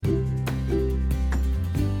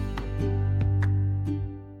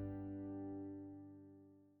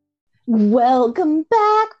Welcome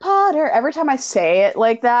back, Potter. Every time I say it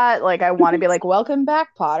like that, like I want to be like, welcome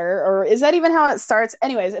back, Potter. Or is that even how it starts?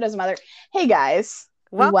 Anyways, it doesn't matter. Hey guys,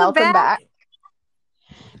 Welcome welcome back. back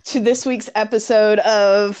to this week's episode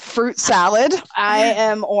of Fruit Salad. I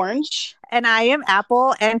am Orange. And I am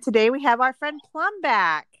Apple. And today we have our friend Plum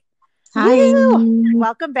back. Hi. Woo!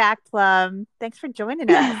 Welcome back, Plum. Thanks for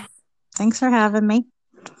joining us. Thanks for having me.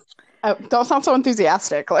 Oh, don't sound so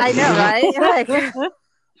enthusiastic. Like, I know, right?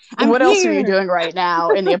 I'm what else are you here. doing right now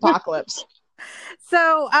in the apocalypse?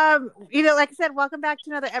 So, like I said, welcome back to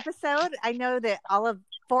another episode. I know that all of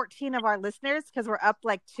 14 of our listeners, because we're up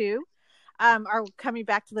like two, are coming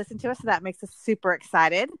back to listen to us. So that makes us super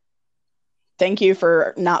excited. Thank you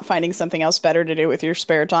for not finding something else better to do with your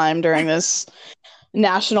spare time during this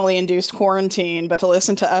nationally induced quarantine, but to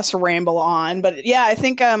listen to us ramble on. But yeah, I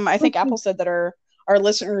think Apple said that our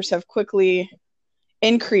listeners have quickly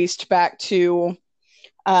increased back to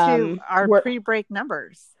To our where, pre-break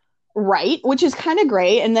numbers. right, which is kind of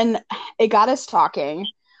great. And then it got us talking.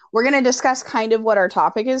 We're going to discuss kind of what our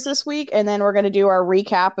topic is this week, and then we're going to do our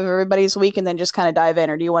recap of everybody's week and then just kind of dive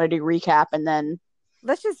in. Or do you want to do recap and then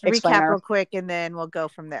Let's just explain recap our real quick and then we'll go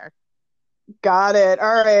from there. got it.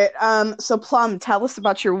 All right. So Plum, tell us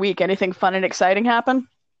about your week. Anything fun and exciting happen?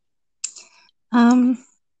 Um,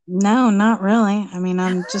 no, not really.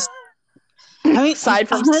 Aside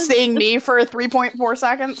from seeing me for 3.4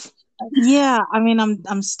 seconds. Yeah,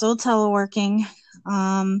 I'm still teleworking.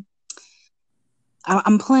 I'm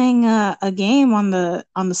playing a game on the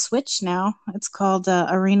Switch now. It's called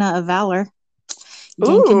Arena of Valor.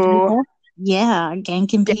 Ganking Ooh. people. Yeah,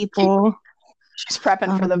 ganking people. She's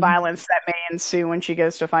prepping for the violence that may ensue when she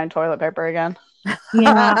goes to find toilet paper again.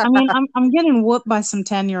 Yeah, I'm getting whooped by some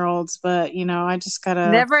 10-year-olds, but I just gotta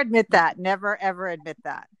Never admit that. Never ever admit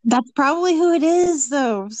that. That's probably who it is,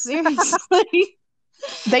 though. Seriously.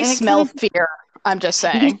 They smell fear. I'm just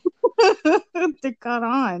saying. They got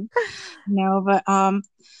on. No, but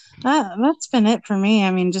that's been it for me. I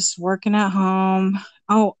mean, just working at home.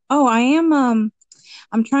 I am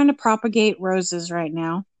I'm trying to propagate roses right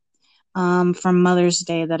now. From Mother's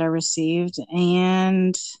Day that I received,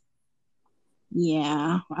 and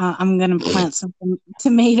yeah, I'm gonna plant some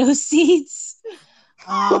tomato seeds.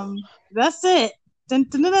 That's it. Dun,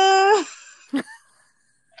 dun, dun, dun.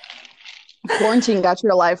 Quarantine got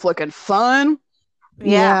your life looking fun.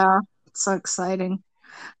 Yeah, it's so exciting.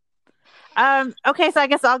 Okay, so I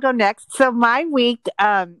guess I'll go next. So my week,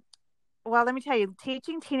 well, let me tell you,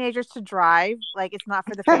 teaching teenagers to drive, like it's not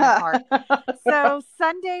for the faint of heart. So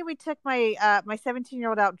Sunday we took my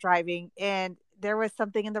 17-year-old out driving, and there was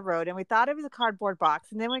something in the road, and we thought it was a cardboard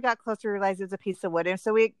box, and then we got closer and realized it was a piece of wood. And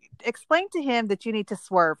so we explained to him that you need to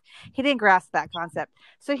swerve. He didn't grasp that concept.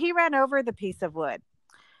 So he ran over the piece of wood.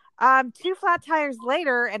 Two flat tires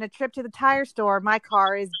later and a trip to the tire store, my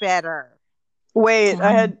car is better. Wait,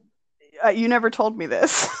 you never told me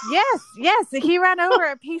this. Yes. He ran over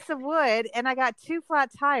a piece of wood and I got two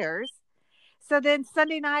flat tires. So then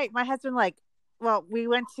Sunday night, my husband, we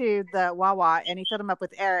went to the Wawa and he filled them up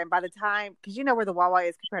with air. And by the time, because you know where the Wawa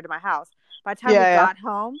is compared to my house, by the time we got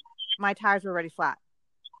home, my tires were already flat.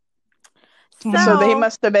 So they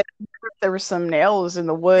must have been, there were some nails in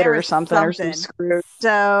the wood or something or some screws.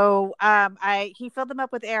 So he filled them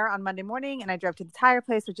up with air on Monday morning and I drove to the tire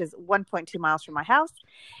place, which is 1.2 miles from my house.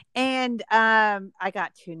 And I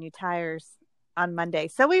got two new tires on Monday.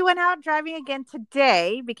 So we went out driving again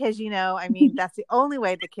today because, that's the only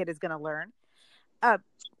way the kid is going to learn.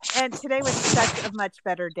 And today was such a much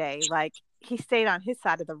better day. Like, he stayed on his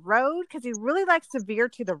side of the road because he really likes to veer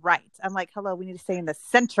to the right. I'm like, hello, we need to stay in the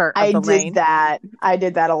center of the lane. I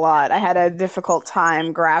did that a lot. I had a difficult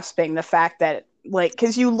time grasping the fact that, like,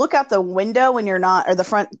 because you look out the window when you're not, or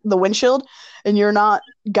the windshield, and you're not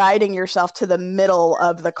guiding yourself to the middle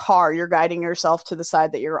of the car. You're guiding yourself to the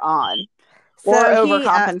side that you're on. So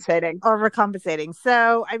overcompensating.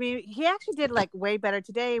 So, I mean, he actually did way better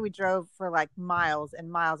today. We drove for miles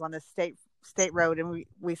and miles on the state road, and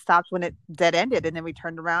we stopped when it dead ended, and then we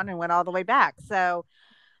turned around and went all the way back. So,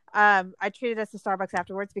 I treated us to Starbucks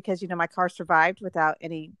afterwards because my car survived without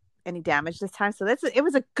any damage this time. So it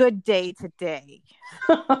was a good day today.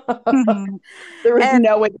 There was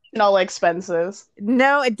no additional expenses.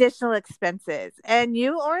 No additional expenses. And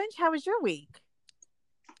you, Orange, how was your week?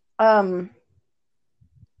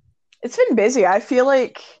 It's been busy. I feel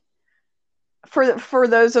like for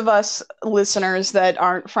those of us listeners that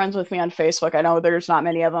aren't friends with me on Facebook, I know there's not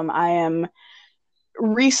many of them. I am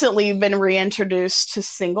recently been reintroduced to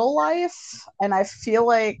single life, and I feel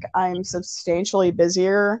like I'm substantially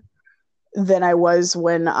busier than I was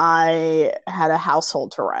when I had a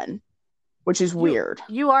household to run. which is weird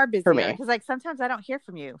You are for busier me. because like sometimes I don't hear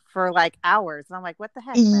from you for like hours, and I'm like, what the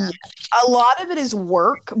heck, Yeah, man? a lot of it is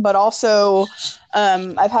work, but also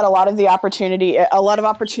I've had a lot of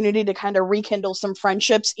opportunity to kind of rekindle some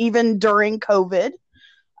friendships, even during COVID.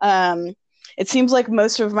 Um, it seems like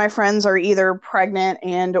most of my friends are either pregnant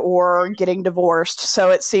and or getting divorced. So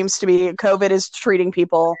it seems to be COVID is treating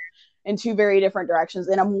people in two very different directions.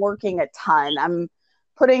 And I'm working a ton. I'm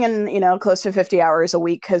putting in, close to 50 hours a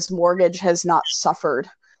week because mortgage has not suffered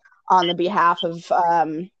on the behalf of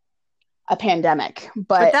a pandemic.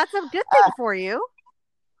 But But that's a good thing for you.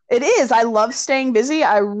 it is. I love staying busy.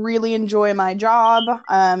 I really enjoy my job.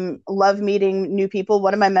 Love meeting new people.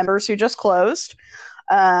 One of my members who just closed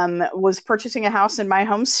was purchasing a house in my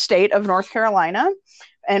home state of North Carolina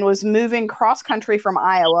and was moving cross country from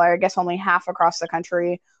Iowa, I guess only half across the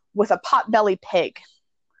country, with a potbelly pig.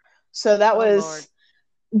 So that was Lord.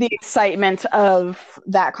 the excitement of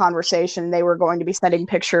that conversation. They were going to be sending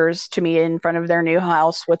pictures to me in front of their new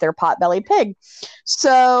house with their potbelly pig.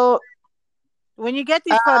 So when you get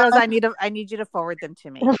these photos, I need you to forward them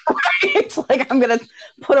to me. It's like I'm gonna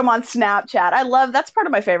put them on Snapchat. That's part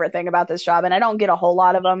of my favorite thing about this job, and I don't get a whole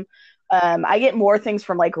lot of them. I get more things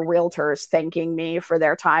from like realtors thanking me for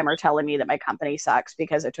their time or telling me that my company sucks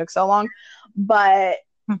because it took so long. But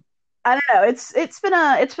I don't know. It's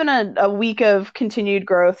been a week of continued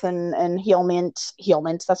growth and healment.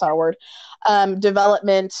 That's not a word.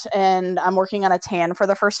 Development, and I'm working on a tan for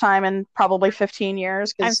the first time in probably 15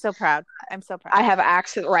 years. I'm so proud. I have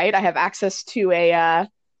access. Right, I have access to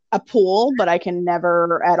a pool, but I can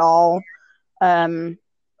never at all.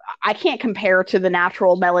 I can't compare to the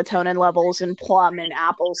natural melatonin levels in plum and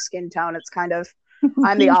apple skin tone. It's kind of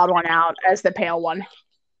I'm the odd one out as the pale one.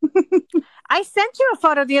 I sent you a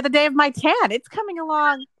photo the other day of my tan. It's coming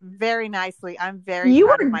along very nicely. I'm very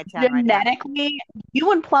proud of my tan right now.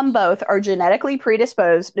 You and Plum both are genetically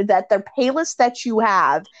predisposed that the palest that you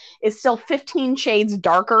have is still 15 shades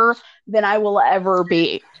darker than I will ever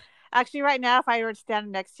be. Actually, right now, if I were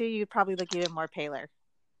standing next to you, you'd probably look even more paler.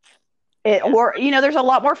 Or, there's a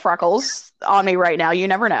lot more freckles on me right now. You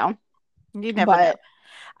never know. You never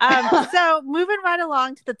know. So moving right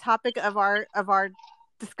along to the topic of our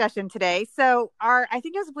discussion today. So I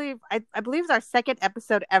believe it was our second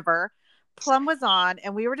episode ever. Plum was on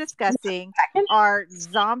and we were discussing our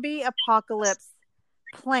zombie apocalypse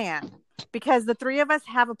plan because the three of us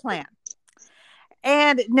have a plan.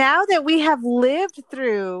 And now that we have lived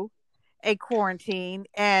through a quarantine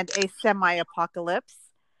and a semi-apocalypse,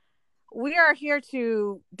 we are here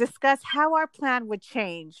to discuss how our plan would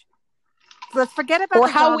change. So let's forget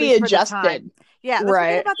about how we adjusted. Yeah, let's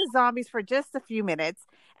forget about the zombies for just a few minutes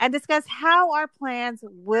and discuss how our plans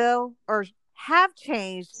will or have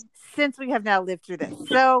changed since we have now lived through this.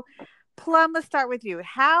 So, Plum, let's start with you.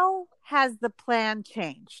 How has the plan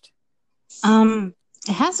changed? It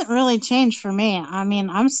hasn't really changed for me. I mean,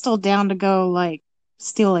 I'm still down to go like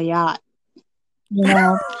steal a yacht,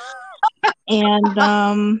 and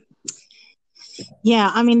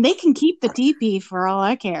yeah, I mean, they can keep the teepee for all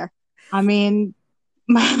I care. I mean,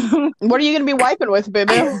 what are you going to be wiping with,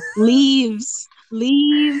 baby? Leaves,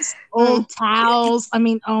 old towels. I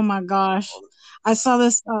mean, oh my gosh. I saw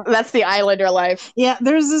this. That's the Islander life. Yeah,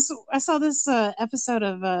 I saw this episode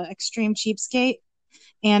of Extreme Cheapskate,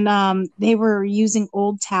 and they were using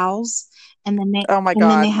old towels, and then they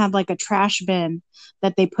had like a trash bin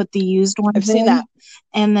that they put the used ones in. I've seen that.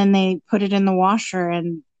 And then they put it in the washer,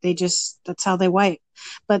 and that's how they wipe.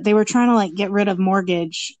 But they were trying to like get rid of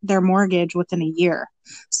their mortgage within a year.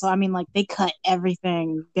 So I mean, like they cut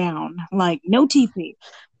everything down, like no teepee.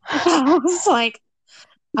 I was like,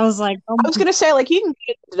 oh, I was gonna say, like, you can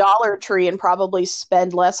get a Dollar Tree and probably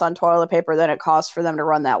spend less on toilet paper than it costs for them to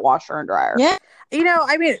run that washer and dryer. Yeah,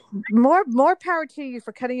 I mean, more power to you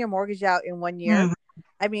for cutting your mortgage out in 1 year. Mm.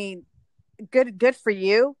 I mean, good for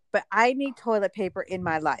you, but I need toilet paper in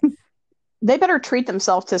my life. They better treat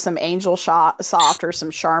themselves to some Angel Soft or some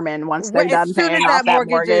Charmin once they're done paying off that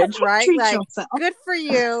mortgage. Right? Like, good for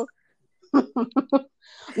you.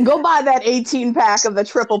 Go buy that 18-pack of the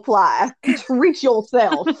triple ply. Treat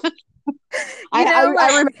yourself. I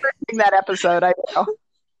remember that episode. I know.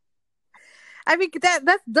 I mean,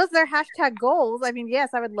 those are hashtag goals. I mean,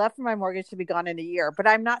 yes, I would love for my mortgage to be gone in a year, but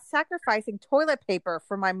I'm not sacrificing toilet paper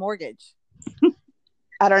for my mortgage.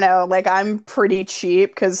 I don't know. Like, I'm pretty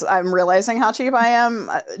cheap because I'm realizing how cheap I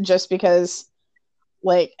am just because,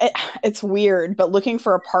 like, it's weird. But looking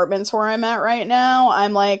for apartments where I'm at right now,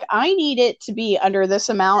 I'm like, I need it to be under this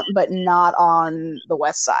amount, but not on the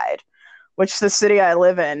west side, which the city I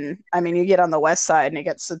live in, I mean, you get on the west side and it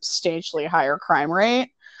gets substantially higher crime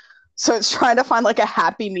rate. So it's trying to find like a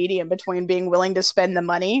happy medium between being willing to spend the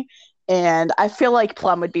money, and I feel like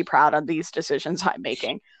Plum would be proud of these decisions I'm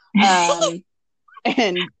making. Um,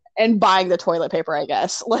 and buying the toilet paper, I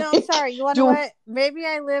guess. Like, No, I'm sorry. You want to know what? Maybe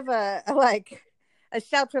I live a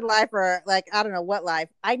sheltered life, or like I don't know what life.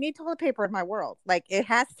 I need toilet paper in my world. Like it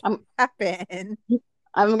has to happen.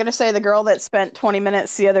 I'm gonna say the girl that spent 20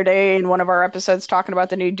 minutes the other day in one of our episodes talking about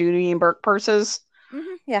the new Dooney and Burke purses.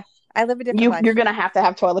 Mm-hmm, yeah, I live a different life. You're gonna have to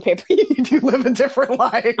have toilet paper. You do live a different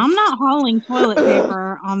life. I'm not hauling toilet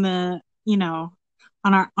paper on the,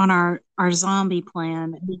 on our zombie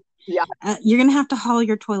plan. Yeah, you're gonna have to haul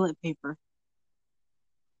your toilet paper.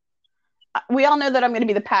 We all know that I'm gonna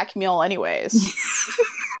be the pack mule, anyways.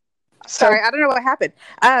 Sorry, I don't know what happened.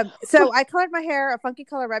 So I colored my hair a funky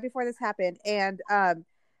color right before this happened, and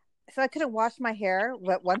so I couldn't wash my hair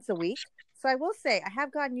once a week. So I will say I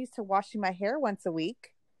have gotten used to washing my hair once a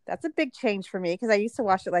week. That's a big change for me because I used to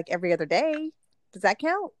wash it like every other day. Does that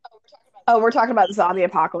count? Oh, we're talking about zombie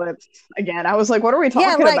apocalypse again. I was like, what are we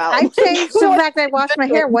talking about? I changed the fact that I wash my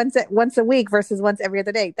hair once a week versus once every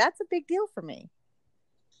other day. That's a big deal for me.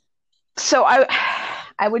 So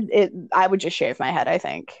I would just shave my head, I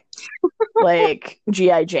think. Like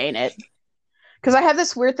G.I. Jane it. Because I have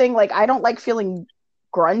this weird thing, like I don't like feeling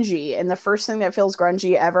grungy, and the first thing that feels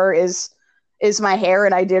grungy ever is my hair,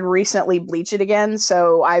 and I did recently bleach it again,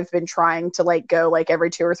 so I've been trying to like go like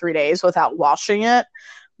every 2 or 3 days without washing it.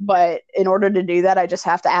 But in order to do that, I just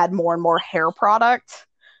have to add more and more hair product.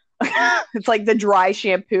 It's like the dry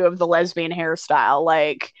shampoo of the lesbian hairstyle.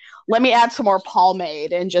 Like, let me add some more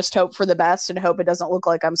pomade and just hope for the best and hope it doesn't look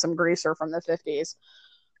like I'm some greaser from the 50s.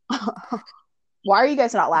 Why are you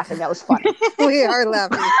guys not laughing? That was funny. We are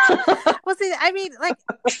laughing. Well, see, I mean, like,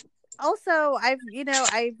 also, I've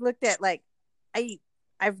looked at, like,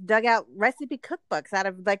 I've dug out recipe cookbooks out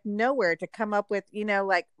of, like, nowhere to come up with,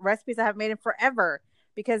 like, recipes I haven't made in forever.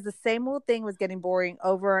 Because the same old thing was getting boring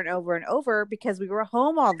over and over and over because we were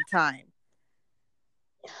home all the time.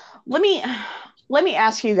 Let me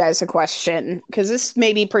ask you guys a question, because this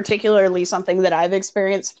may be particularly something that I've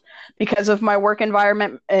experienced because of my work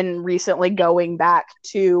environment and recently going back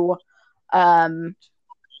to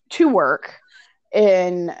work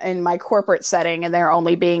in my corporate setting, and there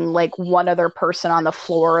only being like one other person on the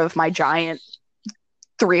floor of my giant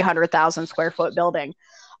 300,000 square foot building.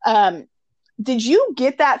 Did you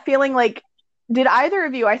get that feeling? Like, did either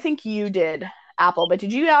of you, I think you did, Apple, but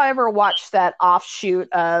did you ever watch that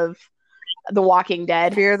offshoot of The Walking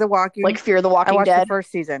Dead? Fear the Walking Dead. I watched the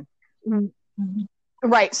first season. Mm-hmm.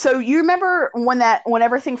 Right. So you remember when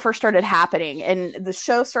everything first started happening and the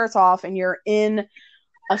show starts off and you're in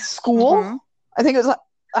a school, mm-hmm. I think it was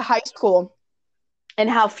a high school,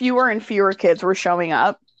 and how fewer and fewer kids were showing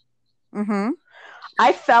up. Mm-hmm.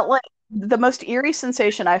 I felt like the most eerie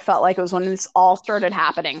sensation I felt like it was when this all started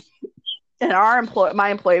happening, and my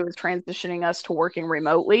employee was transitioning us to working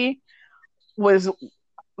remotely, was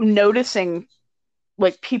noticing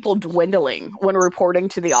like people dwindling when reporting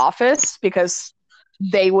to the office, because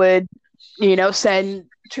they would, send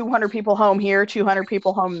 200 people home here, 200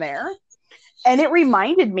 people home there. And it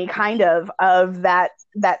reminded me kind of that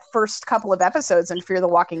first couple of episodes in Fear the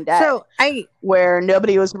Walking Dead, where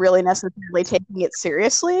nobody was really necessarily taking it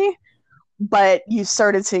seriously. But you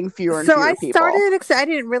started seeing fewer and fewer people. I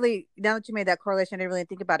didn't really, now that you made that correlation, I didn't really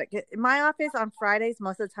think about it. In my office on Fridays,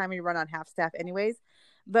 most of the time we run on half staff anyways.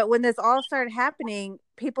 But when this all started happening,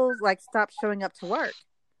 people like stopped showing up to work.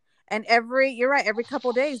 And you're right, every couple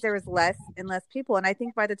of days there was less and less people. And I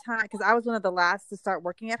think by the time, because I was one of the last to start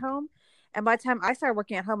working at home. And by the time I started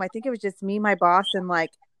working at home, I think it was just me, my boss, and like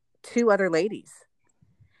 2 other ladies.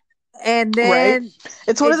 And then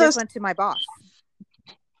it's one of those went to my boss.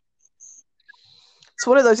 It's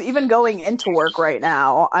one of those, even going into work right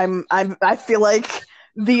now, I feel like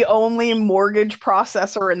the only mortgage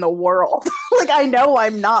processor in the world. Like, I know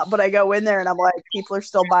I'm not, but I go in there and I'm like, people are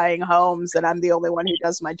still buying homes and I'm the only one who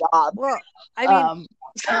does my job. Well, I mean,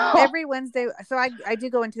 every Wednesday, so I do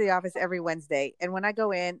go into the office every Wednesday. And when I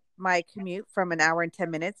go in, my commute from an hour and 10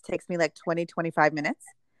 minutes takes me like 20-25 minutes.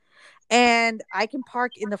 And I can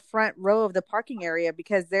park in the front row of the parking area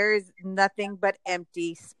because there is nothing but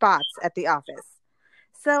empty spots at the office.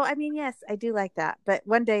 So, I mean, yes, I do like that. But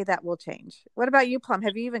one day that will change. What about you, Plum?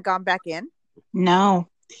 Have you even gone back in? No.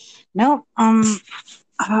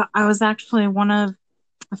 I was actually one of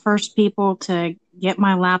the first people to get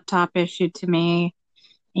my laptop issued to me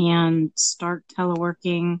and start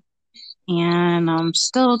teleworking. And I'm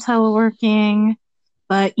still teleworking.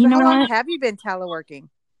 But you know what? How long have you been teleworking?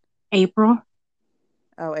 April.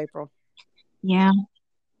 Oh, April. Yeah.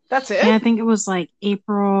 That's it? Yeah, I think it was like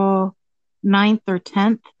April 9th or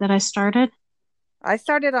 10th that I started. I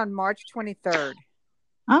started on March 23rd.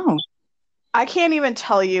 Oh, I can't even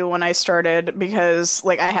tell you when I started because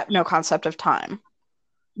like I have no concept of time.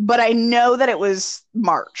 But I know that it was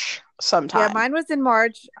March sometime. Yeah, mine was in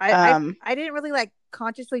March. Um, I didn't really like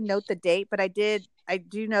consciously note the date, but I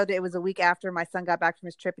do know that it was a week after my son got back from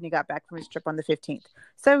his trip, and he got back from his trip on the 15th.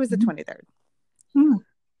 So it was the 23rd. hmm.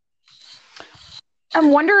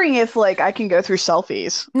 I'm wondering if like I can go through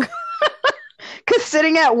selfies. Because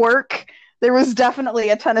sitting at work, there was definitely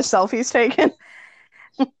a ton of selfies taken.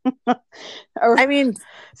 I mean,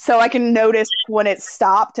 so I can notice when it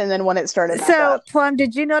stopped and then when it started back so up. Plum,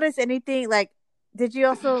 did you notice anything like? Did you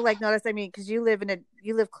also like notice? I mean, because you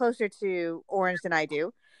live closer to Orange than I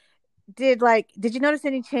do. Did you notice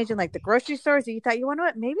any change in like the grocery stores? Or you thought, you know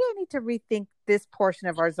what? Maybe I need to rethink this portion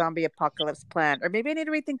of our zombie apocalypse plan, or maybe I need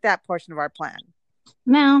to rethink that portion of our plan.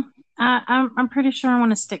 No, I'm pretty sure I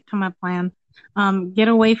want to stick to my plan. Get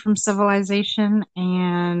away from civilization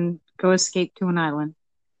and go escape to an island.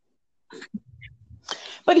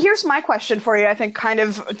 But here's my question for you, I think, kind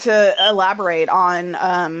of to elaborate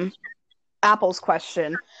on Apple's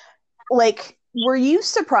question. Like, were you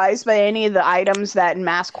surprised by any of the items that in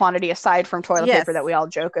mass quantity, aside from toilet Yes. paper that we all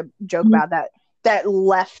joke about, that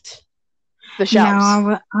left the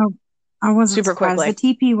shelves? No, I wasn't Super surprised.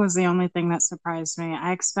 quickly. The TP was the only thing that surprised me.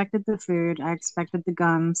 I expected the food. I expected the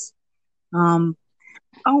guns.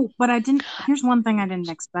 But I didn't. Here's one thing I didn't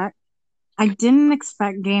expect. I didn't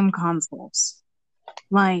expect game consoles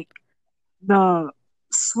like the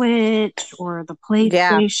Switch or the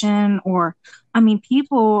PlayStation or, I mean,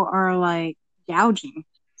 people are like gouging.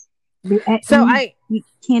 So you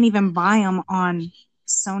can't even buy them on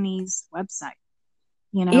Sony's website.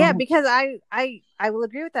 You know? Yeah, because I will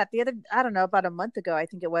agree with that. I don't know, about a month ago, I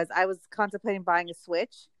think it was, I was contemplating buying a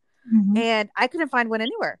Switch, and I couldn't find one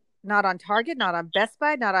anywhere. Not on Target, not on Best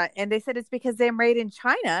Buy, and they said it's because they're made in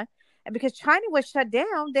China, and because China was shut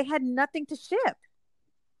down, they had nothing to ship.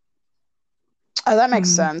 Oh, that makes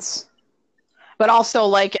sense. But also,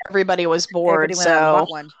 like, everybody was bored, Everybody went out and bought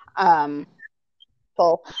one.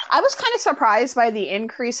 So I was kind of surprised by the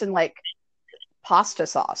increase in like pasta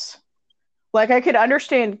sauce. Like, I could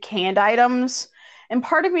understand canned items, and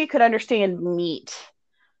part of me could understand meat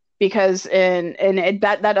because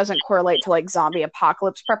that doesn't correlate to like zombie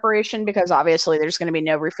apocalypse preparation, because obviously there's going to be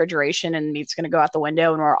no refrigeration and meat's going to go out the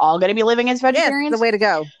window and we're all going to be living as vegetarians. Yes, the way to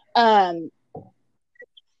go.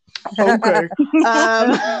 Okay.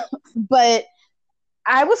 But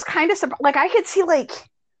I was kind of like, I could see like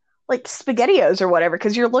SpaghettiOs or whatever,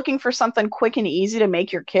 because you're looking for something quick and easy to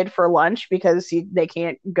make your kid for lunch because they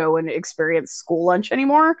can't go and experience school lunch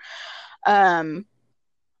anymore.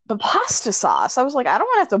 But pasta sauce, I was like, I don't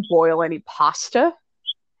want to have to boil any pasta.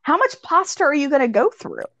 How much pasta are you going to go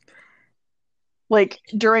through? Like,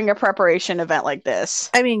 during a preparation event like this?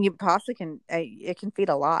 I mean, pasta can feed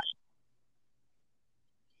a lot.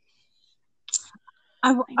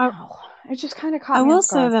 It just kind of caught me. I will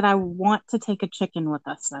say that I want to take a chicken with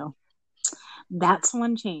us, though. That's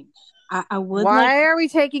one change. I would. Why are we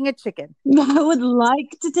taking a chicken? I would like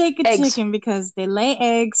to take a chicken because they lay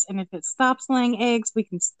eggs, and if it stops laying eggs, we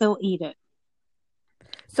can still eat it.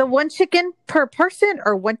 So one chicken per person,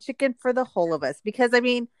 or one chicken for the whole of us? Because I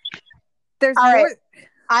mean, there's all more. Right.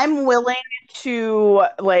 I'm willing to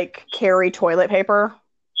like carry toilet paper.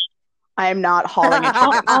 I am not hauling a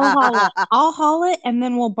chicken. I'll haul it, and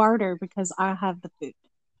then we'll barter because I have the food.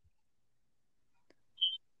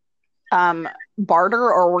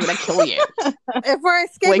 Barter, or we're gonna kill you. If we're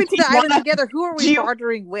escaping to the island together, who are we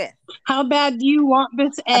bartering with? How bad do you want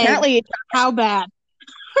this egg? Apparently, how bad?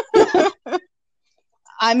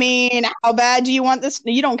 I mean, how bad do you want this?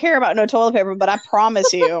 You don't care about no toilet paper, but I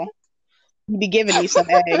promise you, you'll be giving me some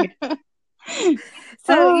egg.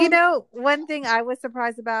 So, you know, one thing I was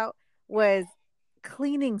surprised about was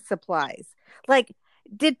cleaning supplies. Like,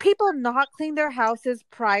 did people not clean their houses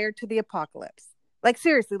prior to the apocalypse? Like,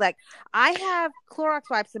 seriously, like, I have Clorox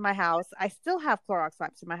wipes in my house. I still have Clorox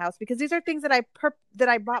wipes in my house because these are things that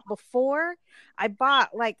I bought before. I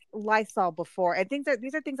bought like Lysol before, and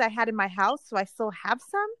these are things I had in my house, so I still have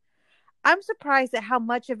some. I'm surprised at how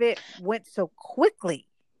much of it went so quickly.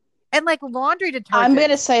 And like laundry detergent. I'm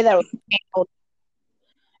gonna say that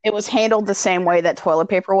it was handled the same way that toilet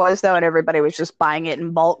paper was, though, and everybody was just buying it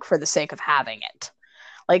in bulk for the sake of having it.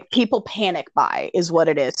 Like, people panic buy is what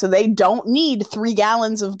it is. So they don't need 3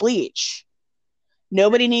 gallons of bleach.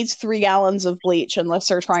 Nobody needs 3 gallons of bleach unless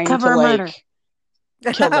they're trying to like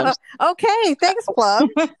kill them. Okay, thanks, Plum.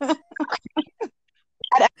 That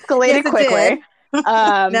escalated quickly.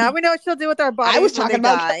 Now we know what she'll do with our bodies. I was talking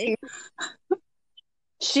about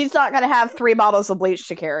She's not going to have 3 bottles of bleach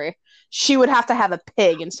to carry. She would have to have a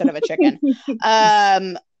pig instead of a chicken.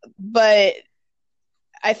 But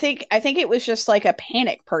I think it was just like a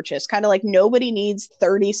panic purchase, kind of like nobody needs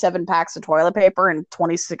 37 packs of toilet paper and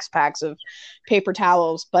 26 packs of paper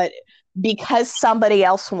towels, but because somebody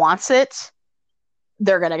else wants it,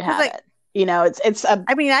 they're going to have it. You know, it's a,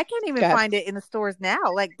 I mean, I can't even find it in the stores now.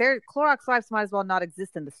 Like, their Clorox wipes might as well not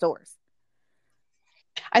exist in the stores.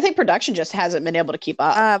 I think production just hasn't been able to keep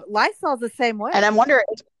up. Lysol's the same way. And I'm wondering,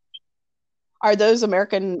 are those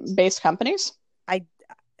American-based companies?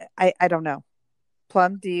 I don't know.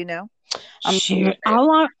 Plum, do you know? Shoot.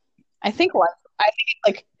 I think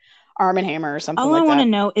like Arm & Hammer or something like that. All I want to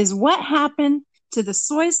know is what happened to the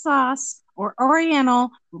soy sauce or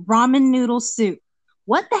Oriental ramen noodle soup.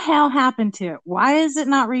 What the hell happened to it? Why is it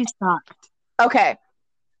not restocked? Okay.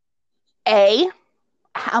 A,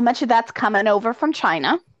 how much of that's coming over from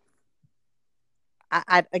China?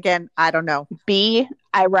 I don't know. B,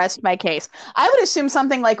 I rest my case. I would assume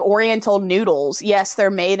something like Oriental noodles. Yes, they're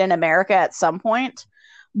made in America at some point,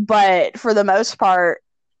 but for the most part,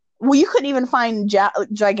 well, you couldn't even find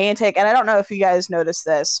gigantic. And I don't know if you guys noticed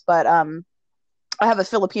this, but I have a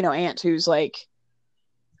Filipino aunt who's like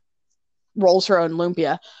rolls her own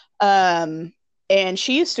lumpia. And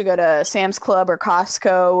she used to go to Sam's Club or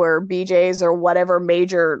Costco or BJ's or whatever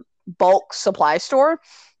major bulk supply store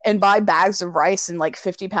and buy bags of rice in like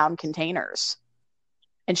 50-pound containers.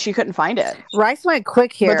 And she couldn't find it. Rice went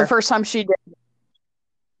quick here. But the first time she did,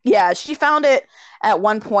 yeah, she found it at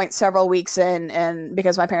one point several weeks in, and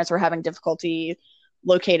because my parents were having difficulty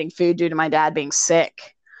locating food due to my dad being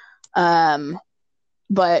sick.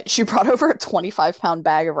 But she brought over a 25-pound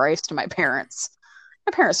bag of rice to my parents.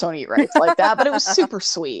 My parents don't eat rice like that, but it was super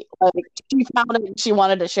sweet. Like, she found it and she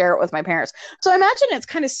wanted to share it with my parents. So I imagine it's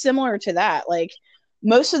kind of similar to that. Like,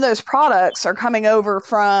 most of those products are coming over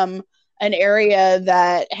from an area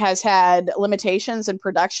that has had limitations in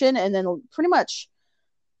production, and then pretty much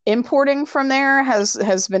importing from there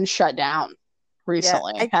has been shut down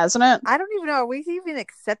recently, hasn't it? I don't even know. Are we even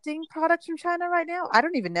accepting products from China right now? I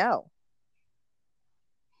don't even know.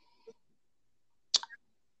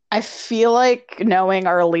 I feel like, knowing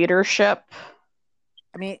our leadership,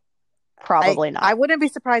 I mean, probably not. I wouldn't be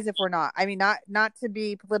surprised if we're not. I mean, not to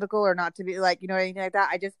be political or not to be like, anything like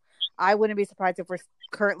that. I wouldn't be surprised if we're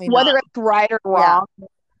currently whether it's right or wrong. Yeah.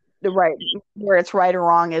 Right, where it's right or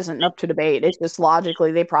wrong isn't up to debate. It's just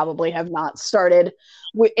logically they probably have not started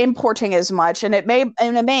importing as much, and it may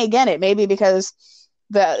be because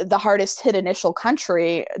the hardest hit initial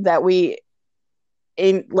country that we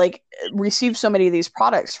receive so many of these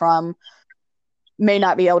products from may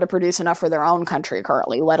not be able to produce enough for their own country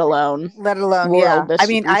currently, let alone yeah. I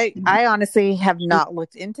mean, I honestly have not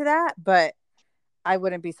looked into that, but I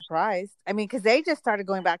wouldn't be surprised. I mean, because they just started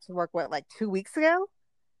going back to work, like 2 weeks ago?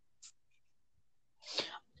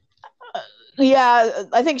 Yeah,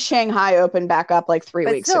 I think Shanghai opened back up like 3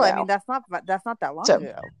 weeks ago. I mean, that's not that long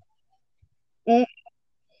ago.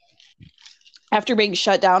 After being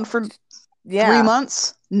shut down for 3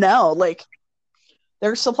 months? No, like,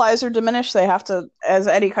 their supplies are diminished. They have to, as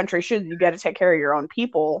any country should, you got to take care of your own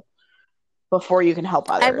people before you can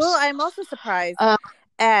help others. I'm also surprised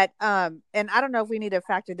at, and I don't know if we need to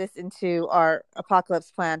factor this into our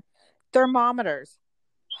apocalypse plan, thermometers.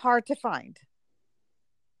 Hard to find.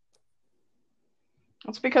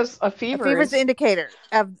 That's because a fever is an indicator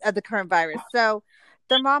of the current virus. So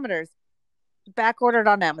thermometers, back ordered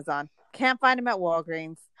on Amazon. Can't find them at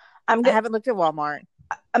Walgreens. I haven't looked at Walmart.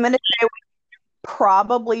 I'm going to say we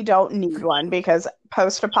probably don't need one because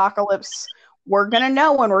post-apocalypse, we're going to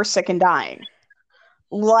know when we're sick and dying.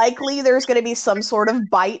 Likely there's going to be some sort of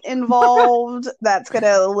bite involved that's going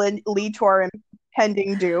to lead to our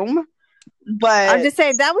impending doom. But I'm just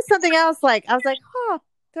saying, that was something else. Like, I was like,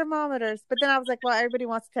 thermometers. But then I was like, well, everybody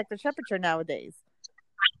wants to check their temperature nowadays.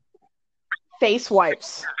 Face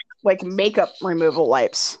wipes, like makeup removal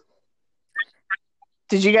wipes.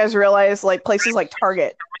 Did you guys realize, like, places like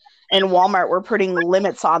Target and Walmart were putting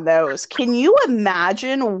limits on those? Can you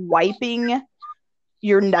imagine wiping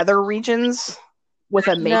your nether regions with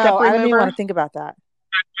a makeup remover? I don't even want to think about that.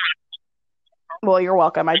 Well, you're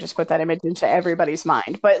welcome. I just put that image into everybody's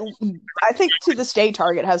mind. But I think to this day,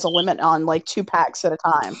 Target has a limit on like 2 packs at a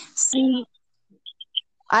time. See,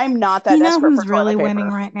 I'm not that desperate who's for really toilet winning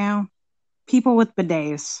paper right now? People with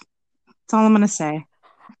bidets. That's all I'm going to say.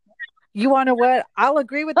 You want to know what? I'll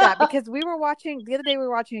agree with that because the other day we were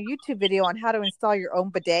watching a YouTube video on how to install your own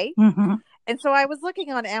bidet. Mm-hmm. And so I was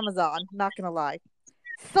looking on Amazon, not going to lie.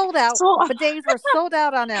 Sold out. Bidets were sold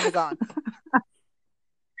out on Amazon.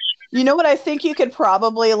 You know what I think you could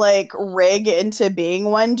probably like rig into being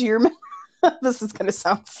one? Do you remember? This is gonna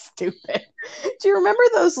sound stupid. Do you remember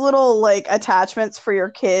those little like attachments for your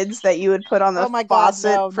kids that you would put on the Oh my God,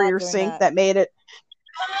 faucet no, for not your doing sink that. that made it?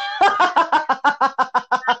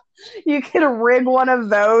 You could rig one of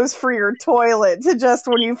those for your toilet to just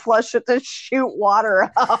when you flush it to shoot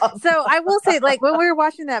water up. So I will say, like when we were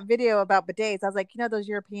watching that video about bidets, I was like, those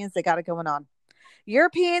Europeans, they got it going on.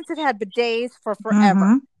 Europeans have had bidets for forever.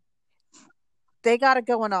 Mm-hmm. They got it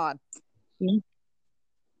going on.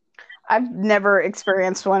 I've never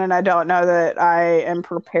experienced one, and I don't know that I am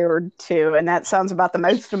prepared to. And that sounds about the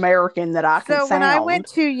most American that I can So sound. when I went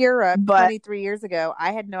to Europe But 23 years ago,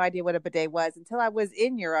 I had no idea what a bidet was until I was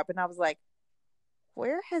in Europe, and I was like,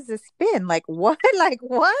 where has this been? Like what? Like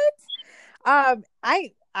what?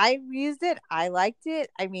 I used it. I liked it.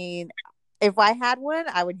 I mean, if I had one,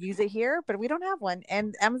 I would use it here, but we don't have one,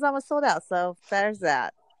 and Amazon was sold out. So there's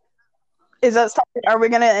that. is that something? Are we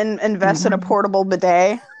going to invest in a Mm-hmm. portable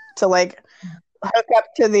bidet to like hook up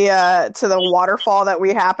to the waterfall that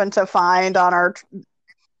we happen to find on our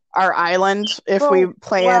island if we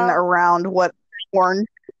plan well, around what Orange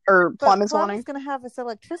or but Plum is Plum wanting? is going to have its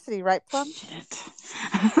electricity, right, Plum? Shit.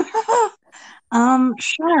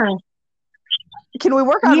 Sure. Can we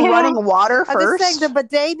work on Yeah. running water I'm just saying first? the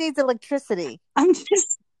bidet needs electricity. I'm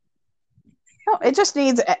just No, it just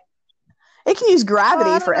needs. It can use Well, gravity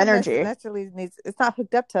I don't for know if energy. necessarily needs. It's not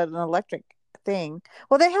hooked up to an electric thing.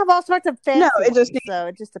 Well, they have all sorts of No, fancy it just ones, so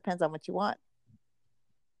it just depends on what you want.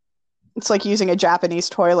 it's like using a Japanese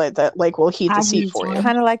toilet that like will heat the I've seat used for you. one.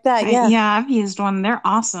 Kind of like that, yeah. Yeah, I've used one. They're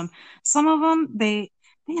awesome. Some of them they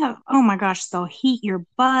have, oh my gosh, they'll heat your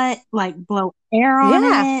butt, like blow air on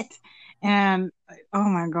Yeah. it. And oh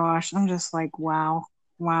my gosh, I'm just like, wow,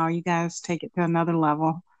 you guys take it to another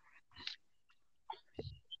level.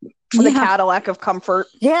 The Yeah. Cadillac of comfort.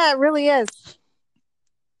 Yeah, it really is.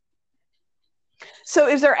 So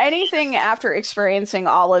is there anything after experiencing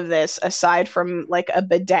all of this aside from like a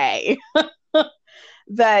bidet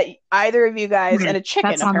that either of you guys and a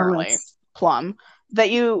chicken That's on the apparently list. Plum that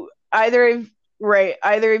you either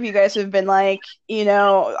of you guys have been like,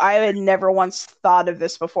 I had never once thought of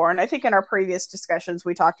this before. And I think in our previous discussions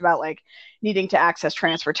we talked about like needing to access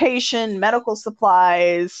transportation, medical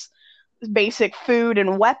supplies, basic food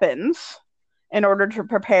and weapons in order to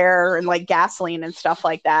prepare, and like gasoline and stuff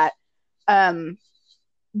like that.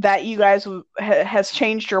 That you guys has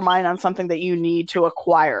changed your mind on something that you need to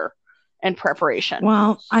acquire in preparation.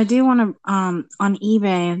 Well, I do want to on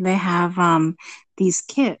eBay they have these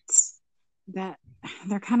kits that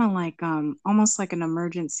they're kind of like almost like an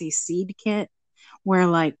emergency seed kit where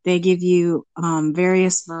like they give you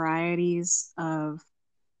various varieties of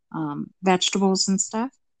vegetables and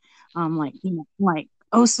stuff. Like like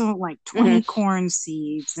also like 20 corn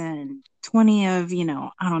seeds and 20 of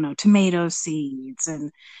I don't know, tomato seeds,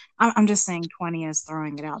 and I'm just saying 20 as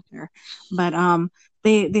throwing it out there, but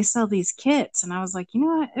they sell these kits, and I was like, you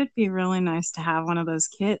know what, it'd be really nice to have one of those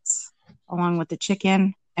kits along with the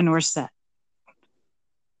chicken, and we're set.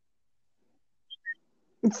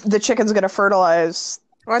 The chicken's going to fertilize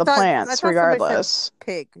the plants regardless.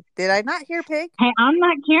 Pig. Did I not hear pig? Hey, I'm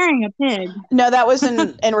not carrying a pig. No, that was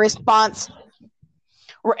in response.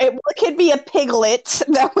 It could be a piglet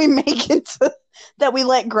that we make into that we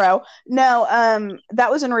let grow. No,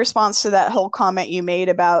 that was in response to that whole comment you made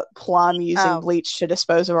about Plum using bleach to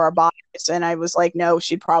dispose of our bodies, and I was like, no,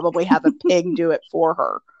 she'd probably have a pig do it for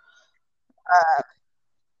her.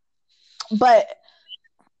 But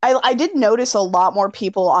I did notice a lot more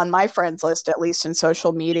people on my friends list, at least in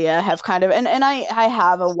social media, have kind of, and I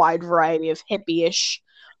have a wide variety of hippie-ish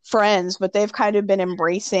friends, but they've kind of been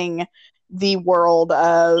embracing the world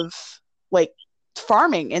of like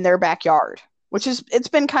farming in their backyard, which is, it's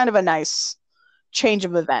been kind of a nice change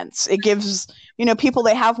of events. It gives, people,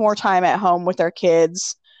 they have more time at home with their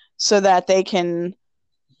kids so that they can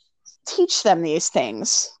teach them these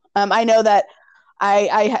things. I know that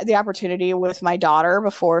I had the opportunity with my daughter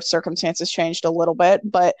before circumstances changed a little bit,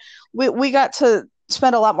 but we got to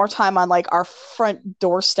spend a lot more time on like our front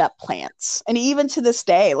doorstep plants. And even to this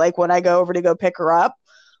day, like when I go over to go pick her up,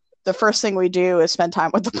 the first thing we do is spend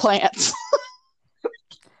time with the plants.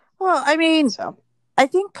 Well, I mean, I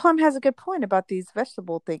think Plum has a good point about these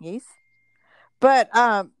vegetable thingies, but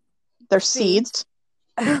they're seeds.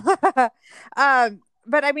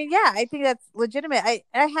 But I mean, yeah, I think that's legitimate. I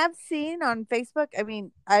have seen on Facebook. I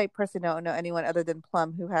mean, I personally don't know anyone other than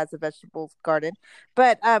Plum who has a vegetable garden,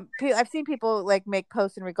 but I've seen people like make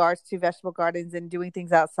posts in regards to vegetable gardens and doing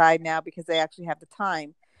things outside now because they actually have the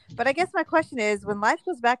time. But I guess my question is, when life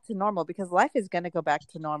goes back to normal, because life is going to go back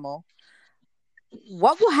to normal,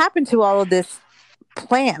 what will happen to all of this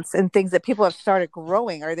plants and things that people have started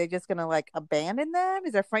growing? Are they just going to like abandon them?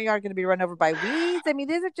 Is their front yard going to be run over by weeds? I mean,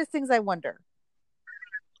 these are just things I wonder.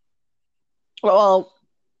 Well,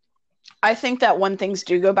 I think that when things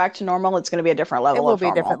do go back to normal, it's going to be a different level It will of be a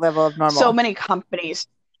normal. different level of normal. So many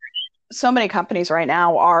companies right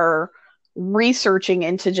now are researching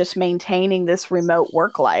into just maintaining this remote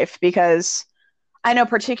work life, because I know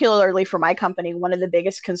particularly for my company, one of the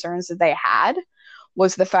biggest concerns that they had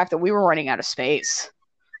was the fact that we were running out of space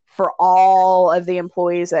for all of the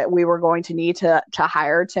employees that we were going to need to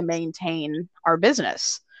hire to maintain our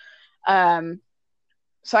business.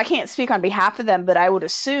 So I can't speak on behalf of them, but I would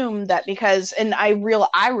assume that because, and I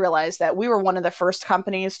realized that we were one of the first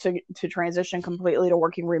companies to transition completely to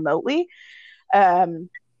working remotely,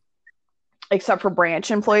 except for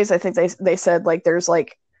branch employees. I think they said like there's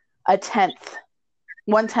like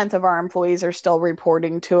 1/10 of our employees are still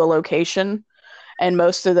reporting to a location, and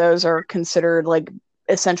most of those are considered like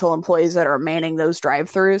essential employees that are manning those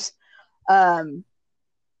drive-throughs.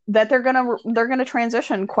 That they're gonna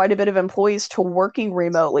transition quite a bit of employees to working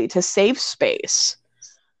remotely to save space,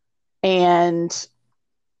 and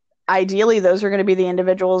ideally those are going to be the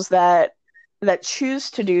individuals that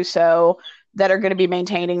choose to do so, that are going to be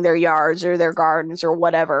maintaining their yards or their gardens or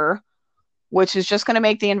whatever, which is just going to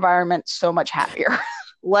make the environment so much happier.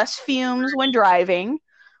 Less fumes when driving,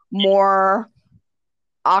 more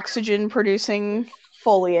oxygen producing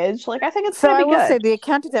foliage. Like, I think it's going to be good. So I will say the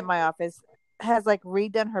accountant at my office has like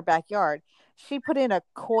redone her backyard. She put in a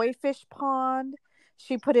koi fish pond.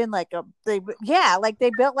 She put in like they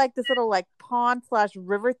built like this little like pond /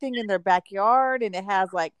 river thing in their backyard, and it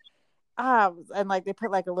has like and like they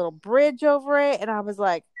put like a little bridge over it, and I was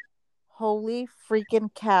like, holy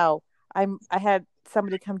freaking cow. I had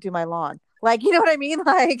somebody come do my lawn. Like, you know what I mean?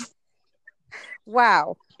 Like,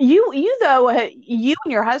 wow. You though, you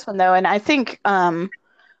and your husband though, and I think I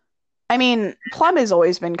mean, Plum has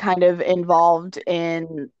always been kind of involved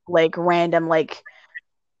in like random, like,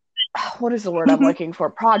 what is the word I'm looking for?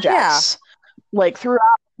 Projects. Yeah. Like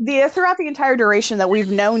throughout the entire duration that we've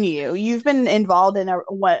known you, you've been involved in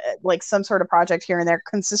like some sort of project here and there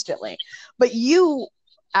consistently. But you,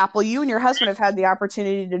 Apple, you and your husband have had the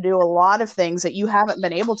opportunity to do a lot of things that you haven't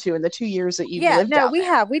been able to in the 2 years that you've lived down there.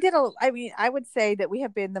 Have. We did I mean, I would say that we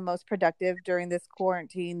have been the most productive during this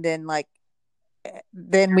quarantine than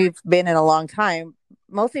we've been in a long time,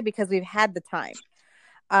 mostly because we've had the time.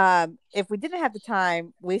 If we didn't have the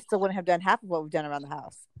time, we still wouldn't have done half of what we've done around the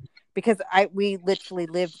house, because we literally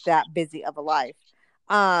lived that busy of a life.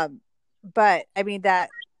 But I mean, that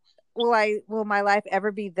will my life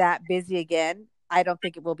ever be that busy again? I don't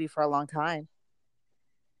think it will be for a long time.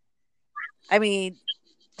 I mean,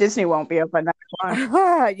 Disney won't be open that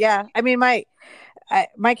long. Yeah, I mean, my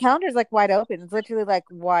calendar is like wide open. It's literally like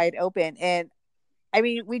wide open, and I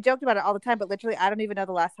mean, we joked about it all the time, but literally, I don't even know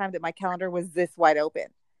the last time that my calendar was this wide open.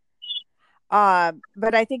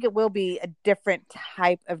 But I think it will be a different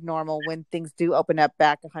type of normal when things do open up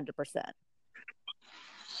back 100%.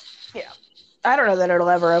 Yeah. I don't know that it'll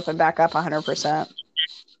ever open back up 100%.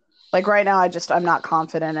 Like right now, I'm not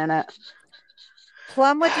confident in it.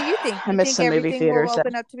 Plum, what do you think? I miss some movie theaters. Will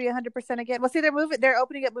open up to be 100% again? Well, see, they're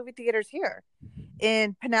opening up movie theaters here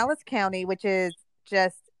in Pinellas County, which is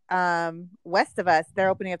just west of us. They're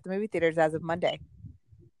opening up the movie theaters as of Monday.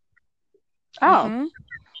 Oh. Mm-hmm.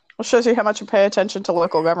 Well, shows you how much you pay attention to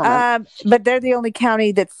local government. But they're the only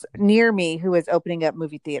county that's near me who is opening up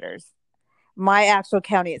movie theaters. My actual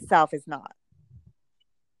county itself is not.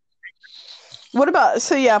 What about,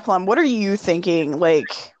 Plum, what are you thinking?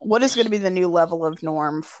 Like, what is going to be the new level of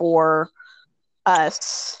norm for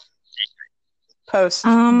us post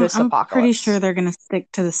this apocalypse? I'm pretty sure they're going to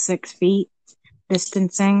stick to the 6 feet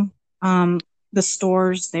distancing. The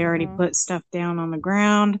stores, they already put stuff down on the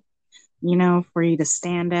ground, for you to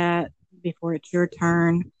stand at before it's your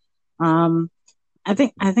turn. I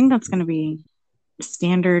think that's going to be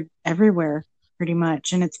standard everywhere pretty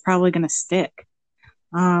much, and it's probably going to stick.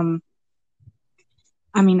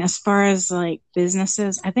 I mean, as far as like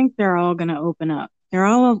businesses, I think they're all going to open up. They're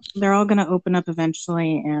all going to open up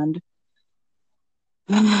eventually, and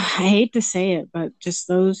I hate to say it, but just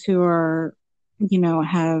those who are,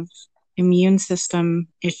 have immune system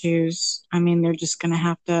issues, I mean, they're just going to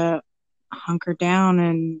have to hunker down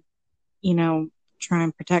and, try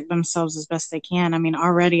and protect themselves as best they can. I mean,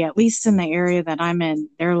 already, at least in the area that I'm in,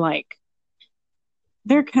 they're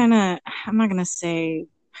kind of, I'm not going to say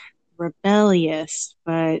rebellious,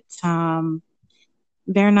 but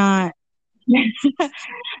they're not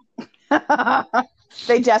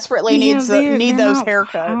They desperately Yeah, need they're those not. I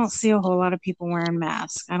don't haircuts. see a whole lot of people wearing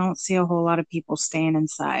masks. I don't see a whole lot of people staying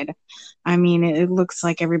inside. I mean, it looks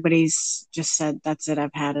like everybody's just said, "That's it.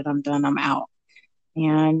 I've had it. I'm done. I'm out."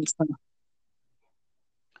 And so,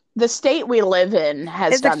 The state we live in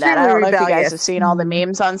has It's done that. I extremely don't know if you guys have rebellious. seen all the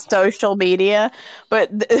memes on social media, but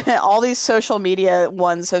all these social media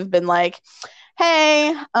ones have been like,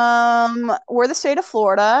 "Hey, we're the state of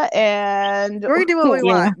Florida, and We're gonna do what we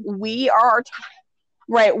yeah, want. we are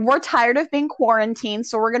right. We're tired of being quarantined,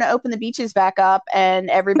 so we're going to open the beaches back up, and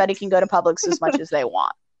everybody can go to Publix as much as they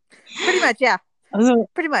want." Pretty much, yeah.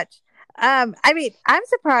 Pretty much. I mean, I'm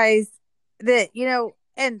surprised that,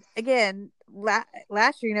 and again,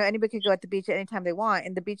 last year, anybody could go at the beach at any time they want,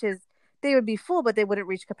 and the beaches, they would be full, but they wouldn't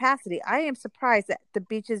reach capacity. I am surprised that the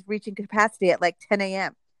beach is reaching capacity at like 10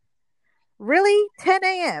 a.m. Really? 10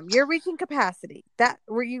 a.m. You're reaching capacity. That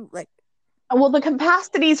were you like, Well, the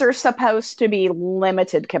capacities are supposed to be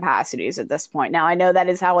limited capacities at this point. Now, I know that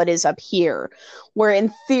is how it is up here, where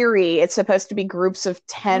in theory it's supposed to be groups of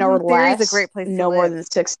 10 or theory is a less, great place to no more live. than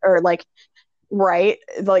six, or like, right,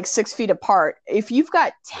 like 6 feet apart. If you've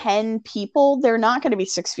got 10 people, they're not going to be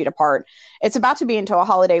 6 feet apart. It's about to be into a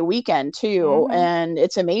holiday weekend, too, and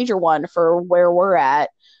it's a major one for where we're at.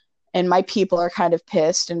 And my people are kind of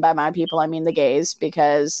pissed. And by my people, I mean the gays,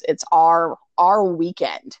 because it's our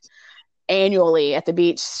weekend annually at the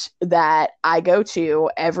beach that I go to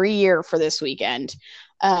every year for this weekend.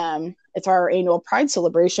 It's our annual Pride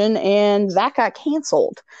celebration, and that got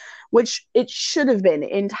canceled, which it should have been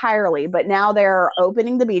entirely. But now they're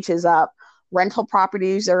opening the beaches up. Rental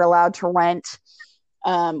properties are allowed to rent,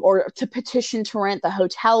 or to petition to rent. The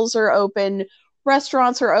hotels are open.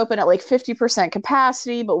 Restaurants are open at like 50%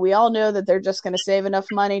 capacity, but we all know that they're just going to save enough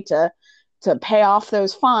money to pay off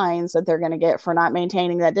those fines that they're going to get for not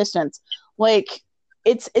maintaining that distance. Like,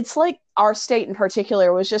 it's like our state in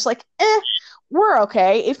particular was just like, we're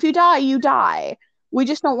okay. If you die, you die. We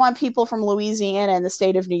just don't want people from Louisiana and the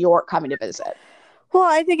state of New York coming to visit. Well,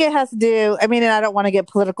 I think it has to do. I mean, and I don't want to get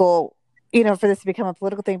political, for this to become a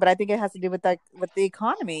political thing, but I think it has to do with with the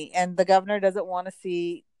economy, and the governor doesn't want to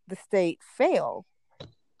see the state fail.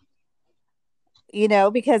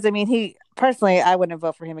 Because I mean, he personally, I wouldn't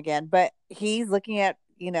vote for him again, but he's looking at,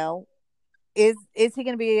 is he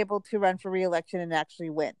going to be able to run for re-election and actually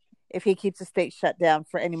win if he keeps the state shut down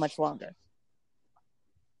for any much longer?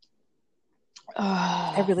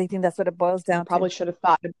 I really think that's what it boils down to. He probably should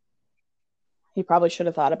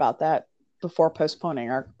have thought about that before postponing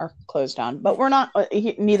our close down. But we're not,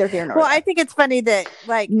 neither here nor there. Well, I think it's funny that,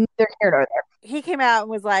 like, neither here nor there. He came out and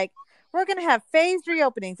was like, we're going to have phased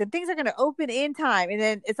reopenings and things are going to open in time. And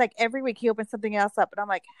then it's like every week he opens something else up. And I'm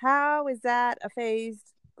like, how is that a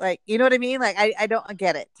phased? Like, you know what I mean? Like, I don't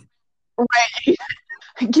get it. Right.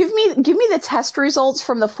 Give me the test results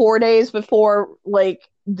from the 4 days before, like,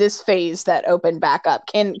 this phase that opened back up.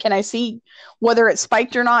 Can I see whether it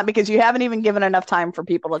spiked or not? Because you haven't even given enough time for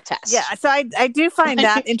people to test. Yeah, so I do find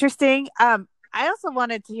that interesting. I also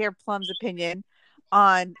wanted to hear Plum's opinion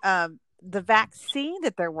on the vaccine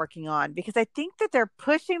that they're working on, because I think that they're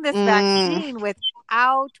pushing this vaccine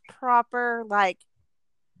without proper, like,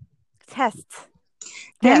 tests.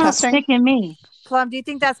 They're not sticking me. Plum, do you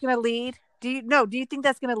think that's going to lead? Do you think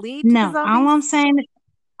that's going to lead to the zombies? All I'm saying,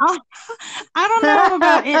 I don't know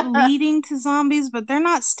about it leading to zombies, but they're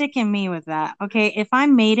not sticking me with that. Okay, if I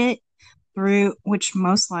made it through, which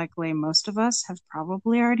most likely most of us have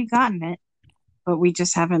probably already gotten it, but we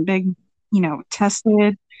just haven't been,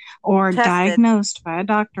 tested or diagnosed by a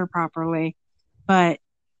doctor properly. But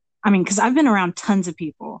I mean, because I've been around tons of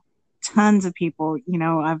people.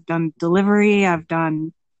 I've done delivery. I've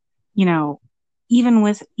done,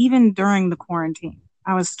 even during the quarantine,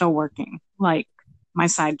 I was still working, like, my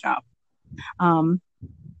side job.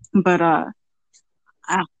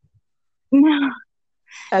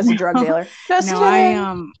 As a drug dealer.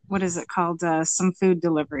 What is it called? Some food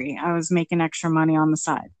delivery. I was making extra money on the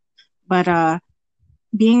side. But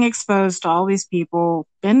being exposed to all these people,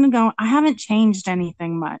 I haven't changed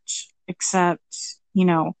anything much, except,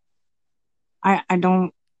 I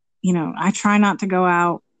don't, I try not to go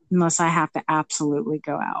out unless I have to absolutely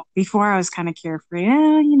go out. Before I was kind of carefree.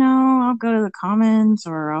 I'll go to the Commons,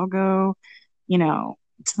 or I'll go, to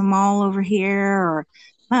the mall over here, or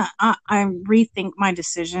I rethink my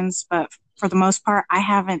decisions. But for the most part, I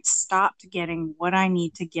haven't stopped getting what I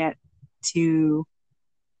need to get to,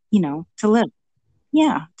 to live.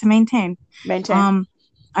 Yeah, to maintain.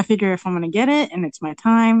 I figure if I'm going to get it and it's my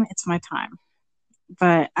time, it's my time.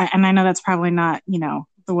 But I know that's probably not, the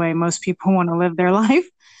way most people want to live their life.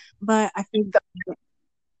 But I think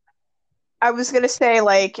I was gonna say,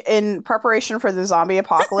 like, in preparation for the zombie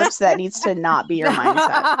apocalypse, that needs to not be your mindset.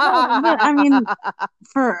 Well, but I mean,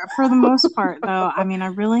 for the most part, though, I mean, I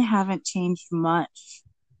really haven't changed much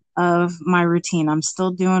of my routine. I'm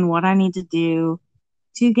still doing what I need to do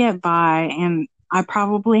to get by, and I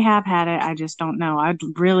probably have had it. I just don't know. I'd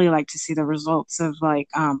really like to see the results of like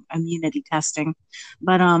immunity testing,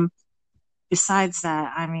 but besides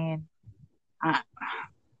that, I mean, I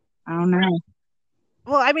I don't know.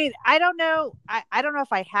 Well, I mean, I don't know. I don't know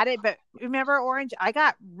if I had it, but remember, Orange, I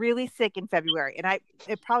got really sick in February, and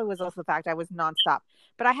it probably was also the fact I was nonstop.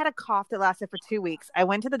 But I had a cough that lasted for 2 weeks. I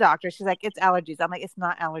went to the doctor. She's like, "It's allergies." I'm like, "It's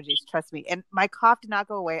not allergies, trust me." And my cough did not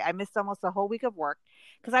go away. I missed almost a whole week of work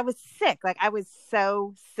because I was sick. Like I was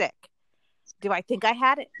so sick. Do I think I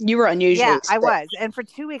had it? You were unusually Yeah, I sick. was. And for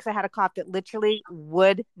 2 weeks, I had a cough that literally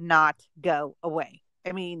would not go away.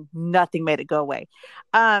 I mean, nothing made it go away.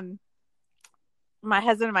 My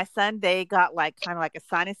husband and my son, they got like kind of like a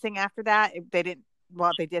sinus thing after that. They didn't,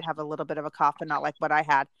 well, they did have a little bit of a cough, but not like what I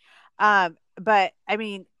had. But I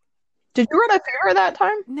mean, Did you run a fever that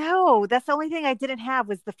time? no, that's the only thing I didn't have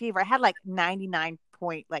was the fever. I had like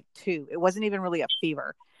 99.2. It wasn't even really a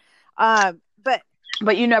fever. But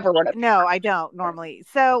But you never run a fever. no, I don't normally.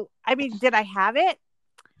 So, I mean, did I have it?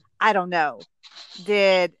 I don't know.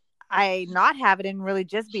 Did I not have it and really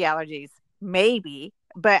just be allergies? Maybe,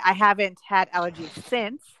 but I haven't had allergies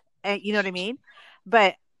since. You know what I mean?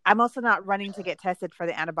 But I'm also not running to get tested for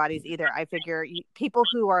the antibodies either. I figure people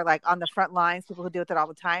who are like on the front lines, people who deal with it all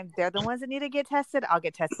the time, they're the ones that need to get tested. I'll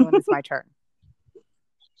get tested when it's my turn.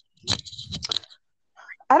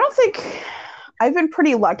 I don't think I've been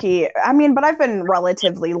pretty lucky. I mean, but I've been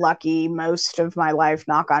relatively lucky most of my life,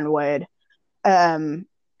 knock on wood.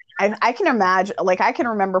 I can imagine, like, I can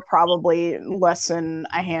remember probably less than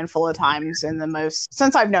a handful of times in the most,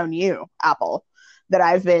 since I've known you, Apple, that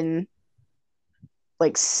I've been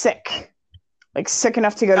like sick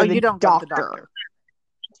enough to go to you the don't go to the doctor. doctor.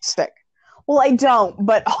 Sick. Well, I don't,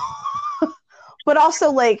 but but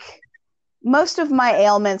also like most of my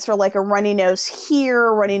ailments are like a runny nose here,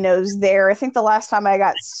 a runny nose there. I think the last time I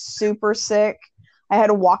got super sick, I had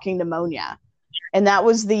a walking pneumonia. And that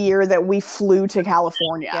was the year that we flew to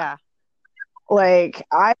California. Yeah. Like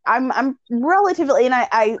I'm relatively, and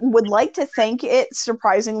I would like to thank it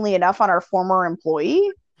surprisingly enough on our former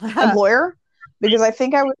employer, because I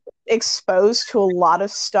think I was exposed to a lot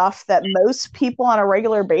of stuff that most people on a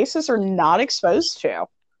regular basis are not exposed to.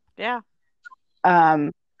 Yeah.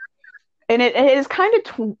 And it has kind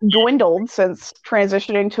of dwindled since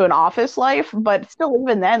transitioning to an office life, but still,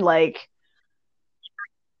 even then, like,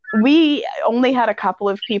 we only had a couple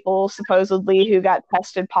of people supposedly who got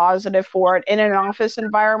tested positive for it in an office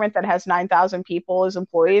environment that has 9,000 people as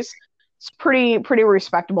employees. It's pretty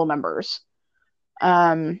respectable numbers. So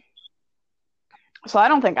I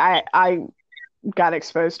don't think I got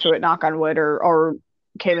exposed to it, knock on wood, or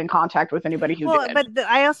came in contact with anybody who did. But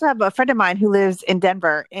I also have a friend of mine who lives in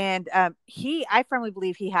Denver, and I firmly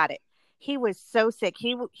believe he had it. He was so sick.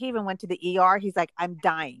 He even went to the ER. He's like, "I'm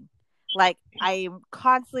dying. Like, I'm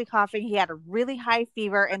constantly coughing." He had a really high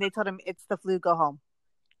fever, and they told him it's the flu, go home.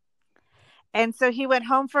 And so he went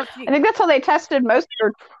home for a few. I think that's how they tested most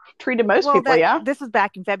or treated most people. This was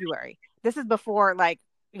back in February. This is before, like,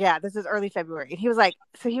 yeah, this is early February. And he was like,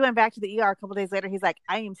 so he went back to the ER a couple days later. He's like,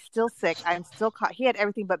 "I am still sick. I'm still he had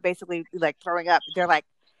everything but basically like throwing up. They're like,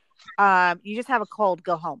 you just have a cold,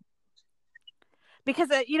 go home. Because,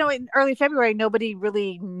 in early February, nobody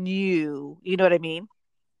really knew, you know what I mean?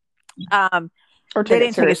 Or they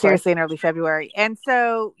didn't take it seriously in early February. And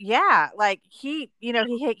so, yeah, like he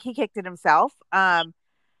kicked it himself.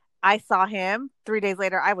 I saw him 3 days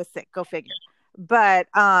later. I was sick, go figure. But,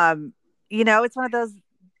 it's one of those,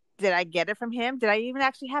 did I get it from him? Did I even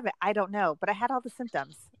actually have it? I don't know. But I had all the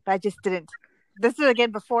symptoms. But I just didn't. This is,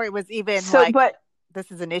 again, before it was even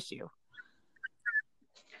this is an issue.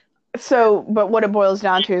 So, but what it boils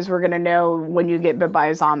down to is we're going to know when you get bit by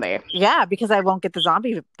a zombie. Yeah, because I won't get the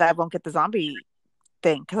zombie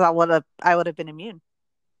thing, because I would have been immune.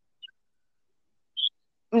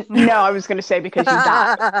 No, I was going to say because you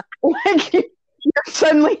died. Like, you're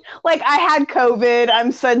suddenly, like, I had COVID.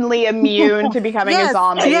 I'm suddenly immune to becoming a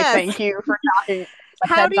zombie. Yes. Thank you for talking.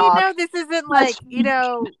 How do you know this isn't like,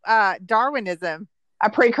 Darwinism? A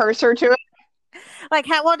precursor to it? Like,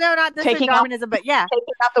 no, not this is Darwinism, but yeah.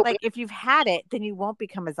 Like, if you've had it, then you won't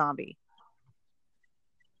become a zombie.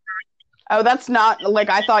 Oh, that's not, like,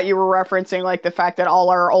 I thought you were referencing, like, the fact that all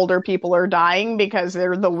our older people are dying because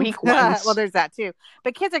they're the weak ones. Well, there's that too.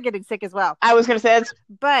 But kids are getting sick as well. I was going to say it's...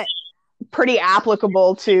 But pretty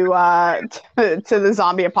applicable to the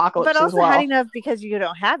zombie apocalypse But also, as well. how do you know if because you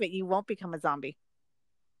don't have it, you won't become a zombie?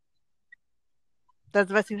 Those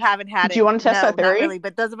of us who haven't had it. Do you want to test that theory? Not really,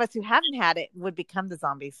 but those of us who haven't had it would become the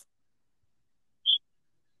zombies.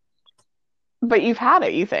 But you've had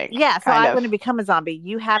it, you think? Yeah, so I wouldn't become a zombie.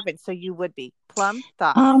 You haven't, so you would be. Plum,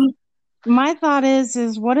 thoughts? My thought is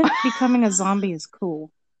what if becoming a zombie is cool?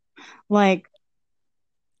 Like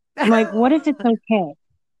what if it's okay?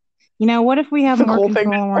 You know, what if we have more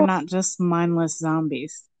control and we're not just mindless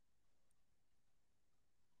zombies?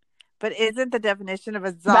 But isn't the definition of a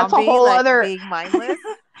zombie that's a whole other being mindless?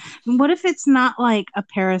 What if it's not like a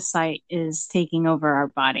parasite is taking over our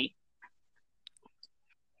body?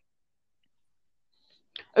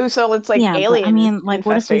 Oh, so it's like alien. But, I mean, like,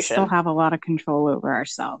 what if we still have a lot of control over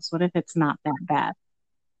ourselves? What if it's not that bad?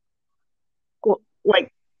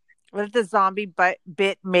 Like, what if the zombie bite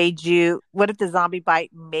made you more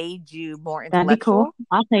intellectual? That'd be cool.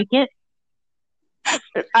 I'll take it.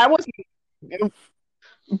 I wasn't.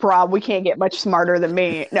 Brah, we can't get much smarter than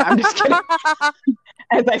me. No, I'm just kidding.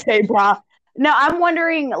 As I say, brah. No, I'm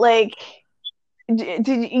wondering, like, did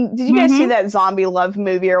you guys see that Zombie Love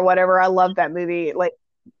movie or whatever? I love that movie. Like,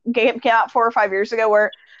 came out 4 or 5 years ago, where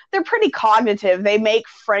they're pretty cognitive. They make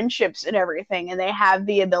friendships and everything, and they have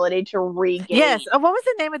the ability to regain. Yes. What was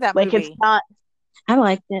the name of that movie? Like, it's not. I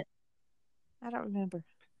liked it. I don't remember.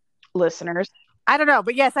 Listeners, I don't know,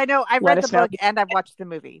 but yes, I know. I read the book and I've watched the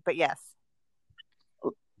movie, but yes.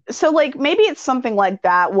 So, like, maybe it's something like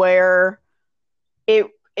that where it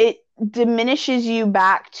diminishes you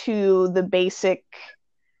back to the basic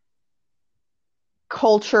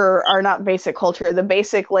culture, or not basic culture, the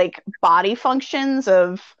basic, like, body functions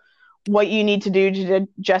of what you need to do to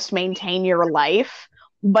just maintain your life.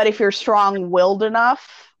 But if you're strong-willed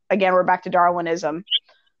enough, again, we're back to Darwinism.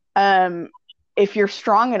 If you're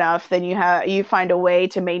strong enough, then you find a way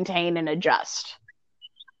to maintain and adjust.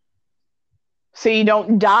 So you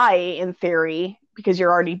don't die in theory because you're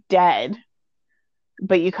already dead,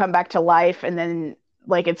 but you come back to life, and then,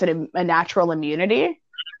 like, it's a natural immunity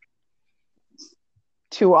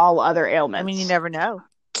to all other ailments. I mean, you never know.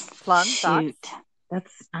 Plum, thoughts?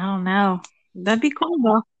 I don't know. That'd be cool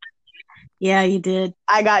though. Yeah, you did.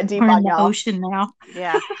 I got deep on on the y'all. ocean now.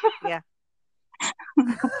 Yeah.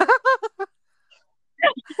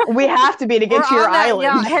 We have to be to get to your island.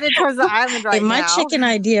 Yeah, headed towards the island right now. My chicken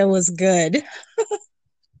idea was good.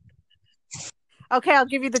 Okay, I'll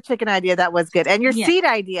give you the chicken idea. That was good. And your seed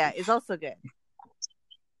idea is also good.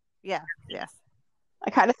 Yeah, yes. I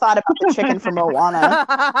kind of thought about the chicken from Moana.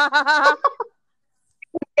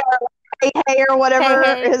 Hey, or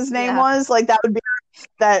whatever his name was. Like, that would be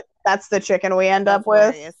that's the chicken we end up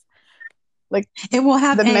with. Hilarious. Like, it will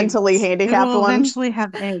have the eggs. Mentally handicapped one. It will eventually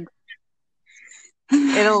have eggs.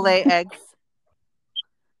 It'll lay eggs.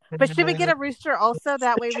 But should we get a rooster also?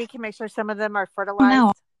 That way we can make sure some of them are fertilized.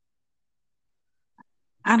 No.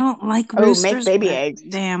 I don't like roosters. Make baby eggs.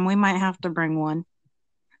 Damn, we might have to bring one.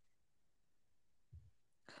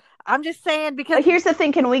 I'm just saying because here's the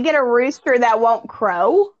thing: can we get a rooster that won't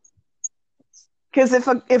crow? Because if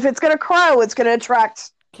it's gonna crow, it's gonna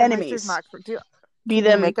attract enemies. Be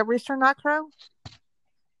them. Make a rooster not crow.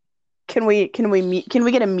 Can we get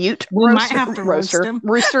a mute? We might have to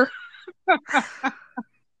rooster.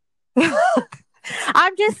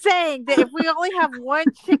 I'm just saying that if we only have one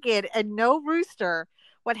chicken and no rooster,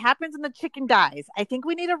 what happens when the chicken dies? I think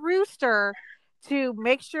we need a rooster to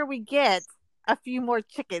make sure we get a few more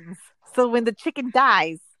chickens. So when the chicken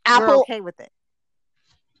dies, we're okay with it.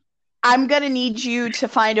 I'm going to need you to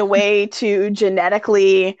find a way to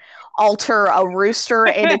genetically alter a rooster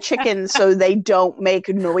and a chicken so they don't make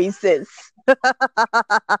noises. But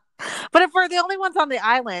if we're the only ones on the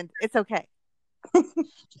island, it's okay.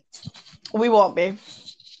 We won't be.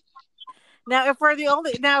 Now, if we're on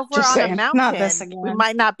a mountain, we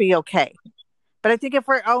might not be okay. But I think if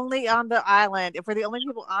we're only on the island, if we're the only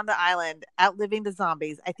people on the island outliving the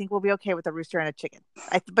zombies, I think we'll be okay with a rooster and a chicken.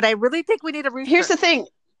 But I really think we need a rooster. Here's the thing.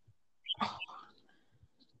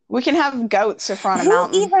 We can have goats if we're on a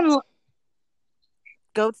mountain.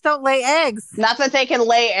 Goats don't lay eggs. Not that they can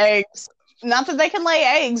lay eggs.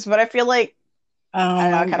 But I feel like I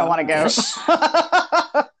don't know, I kind of want a goat.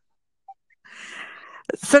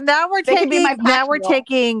 So now we're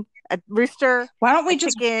taking a rooster, why don't we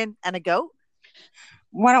chicken, and a goat?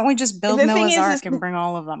 Why don't we just build Noah's Ark and bring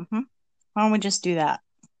all of them? Why don't we just do that?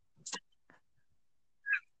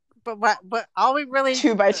 But all we really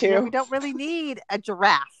 2 by 2. We don't really need a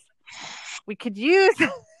giraffe. We could use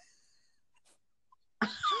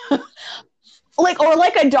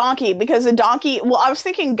like a donkey, because a donkey, well, I was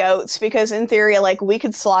thinking goats, because in theory, like, we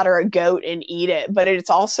could slaughter a goat and eat it, but it's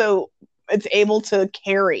able to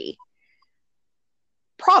carry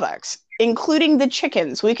products, including the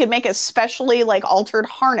chickens. We could make a specially like altered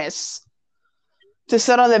harness to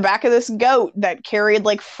sit on the back of this goat that carried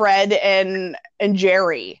like Fred and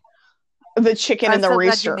Jerry, the chicken and the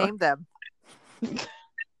rooster. I'm so glad you named them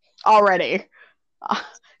already,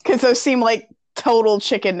 because those seem like total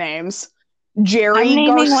chicken names. Jerry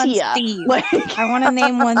Garcia. Like, I want to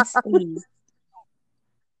name one Steve.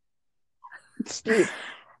 Steve.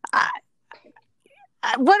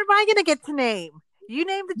 What am I going to get to name? You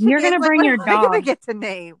name the chicken. You're going to bring your dog. What am I going to get to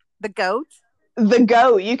name? The goat? The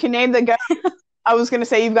goat. You can name the goat. I was going to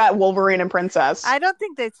say you've got Wolverine and Princess. I don't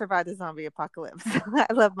think they'd survive the zombie apocalypse. I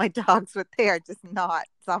love my dogs, but they are just not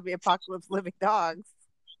zombie apocalypse living dogs.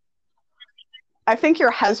 I think your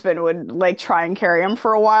husband would like try and carry him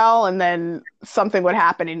for a while, and then something would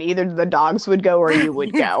happen, and either the dogs would go or you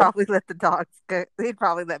would go. Probably let the dogs go. He'd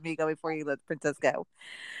probably let me go before you let the princess go.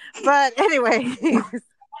 But anyway,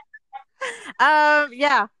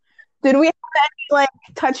 yeah. Did we have any like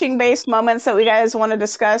touching base moments that we guys want to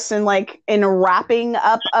discuss? And like in wrapping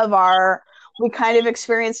up of we kind of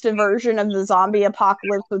experienced a version of the zombie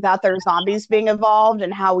apocalypse without their zombies being involved,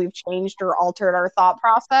 and how we've changed or altered our thought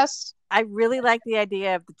process. I really like the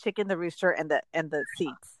idea of the chicken, the rooster, and the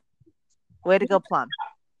seats. Way to go, Plum.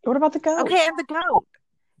 What about the goat? Okay, and the goat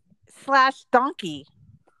 / donkey.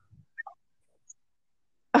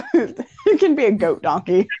 It can be a goat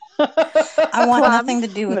donkey. I want nothing to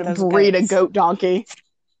do with those breed goats. A goat donkey.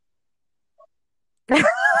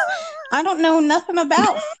 I don't know nothing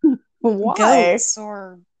about why goats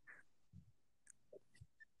or.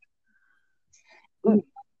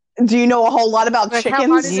 Do you know a whole lot about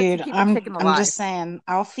chickens? Dude, I'm just saying,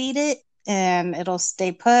 I'll feed it and it'll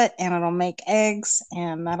stay put and it'll make eggs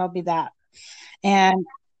and that'll be that. And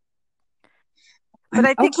but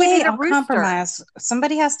I think we need a rooster. Compromise.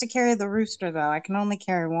 Somebody has to carry the rooster, though. I can only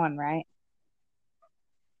carry one, right?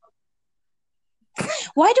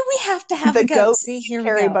 Why do we have to have a goat? See, here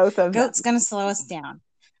carry we go. Both of Goat's going to slow us down.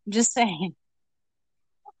 I'm just saying.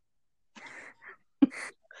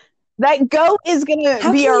 That goat is going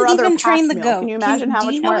to be our other train the goat. Can you imagine how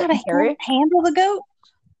much more it can carry? Handle the goat?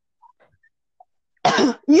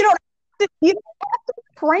 You don't have to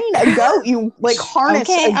train a goat. You like harness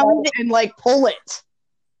a goat and like pull it.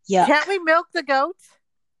 Yeah. Can't we milk the goat?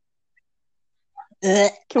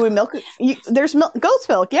 Can we milk it? There's goat's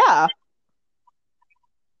milk, yeah.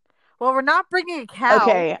 Well, we're not bringing a cow.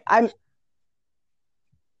 Okay,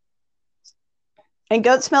 and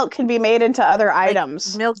goat's milk can be made into other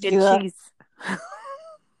items. Milk and cheese.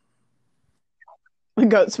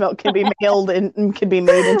 Goat's milk can be mailed and can be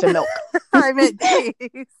made into milk. I meant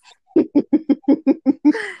cheese.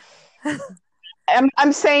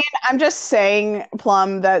 I'm just saying,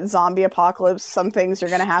 Plum, that zombie apocalypse, some things you're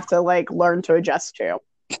going to have to like learn to adjust to.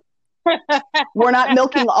 We're not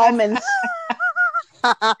milking almonds.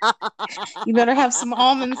 You better have some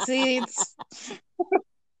almond seeds.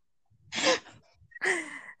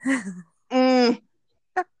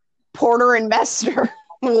 Porter and Mester.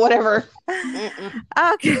 Whatever.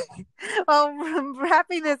 Okay. Well,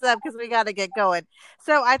 wrapping this up because we got to get going.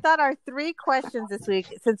 So I thought our 3 questions this week,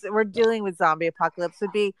 since we're dealing with zombie apocalypse,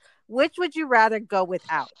 would be, which would you rather go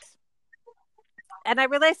without? And I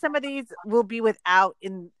realize some of these will be without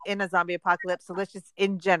in a zombie apocalypse. So let's just,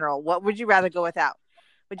 in general, what would you rather go without?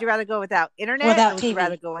 Would you rather go without internet? Without or would TV. You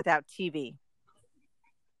rather go without TV?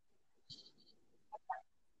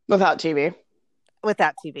 Without TV.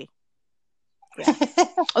 Without TV. Yeah.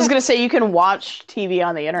 I was going to say you can watch TV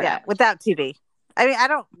on the internet. Yeah, without TV. I mean, I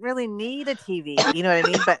don't really need a TV. You know what I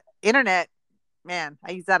mean? But internet, man,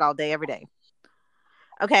 I use that all day, every day.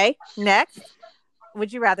 Okay, next.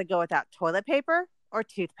 Would you rather go without toilet paper or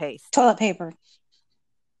toothpaste? Toilet paper.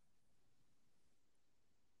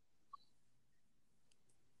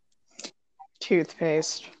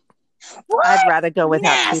 Toothpaste. What? I'd rather go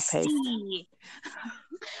without toothpaste. I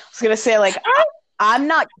was going to say, like, I'm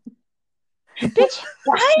not... Bitch,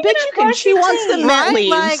 you can. She wants the mint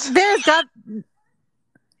leaves. Like, there's that.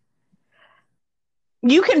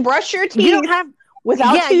 You can brush your teeth. You don't have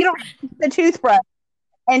without the toothbrush,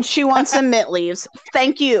 and she wants some mint leaves.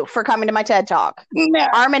 Thank you for coming to my TED Talk. No.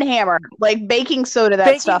 Arm and Hammer, like baking soda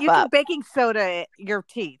stuff you up. You can baking soda your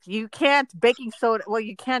teeth. You can't baking soda. Well,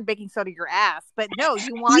 you can baking soda your ass, but no,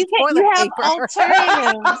 you want toilet paper.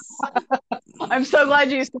 Alternatives. I'm so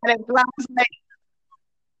glad you said it.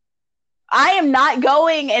 I am not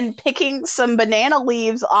going and picking some banana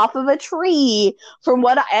leaves off of a tree from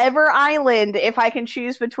whatever island if I can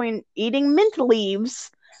choose between eating mint leaves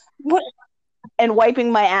and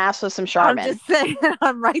wiping my ass with some Charmin. I'm just saying,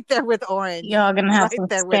 I'm right there with Orange. Y'all gonna have Right some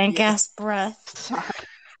there with stank you. ass breath. Sorry.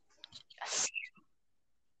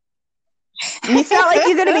 It's not like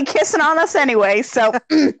you're going to be kissing on us anyway, so.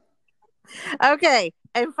 Okay,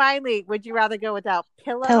 and finally, would you rather go without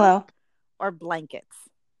Pillow. or blankets?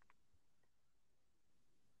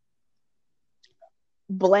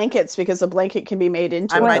 Blankets, because a blanket can be made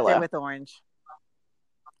into I'm a right pillow. there with Orange.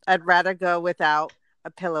 I'd rather go without a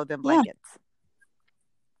pillow than blankets.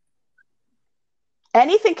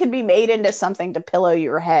 Anything can be made into something to pillow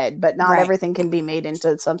your head, but not Right. everything can be made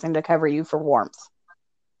into something to cover you for warmth.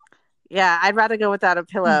 Yeah, I'd rather go without a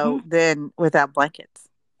pillow than without blankets.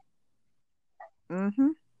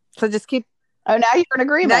 So just keep. Oh, now you're in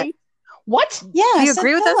agreement. What? Yeah, Do I you said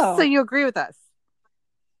agree with pillow. us? So you agree with us?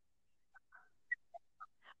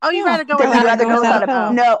 Oh, you'd Yeah, rather go Then without we'd rather a go pillow? without a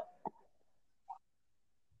pillow. No.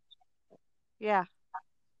 Yeah,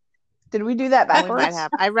 Did we do that we backwards? might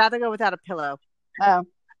have. I'd rather go without a pillow. Oh.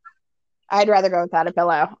 I'd rather go without a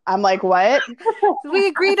pillow. I'm like, what? We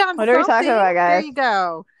agreed on What are we something. talking about, guys? There you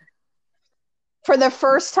go. For the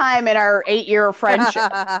first time in our 8-year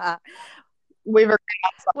friendship, we've agreed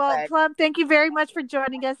on something. Well, Plum, thank you very much for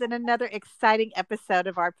joining us in another exciting episode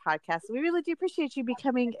of our podcast. We really do appreciate you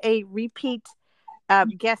becoming a repeat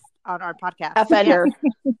guest on our podcast. Offender.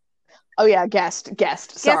 Oh, yeah, guest.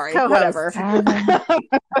 Sorry, co-host. whatever.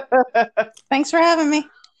 Thanks for having me.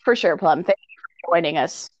 For sure, Plum. Thank you for joining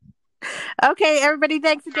us. Okay, everybody,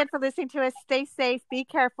 thanks again for listening to us. Stay safe, be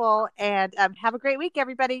careful, and have a great week,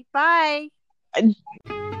 everybody. Bye.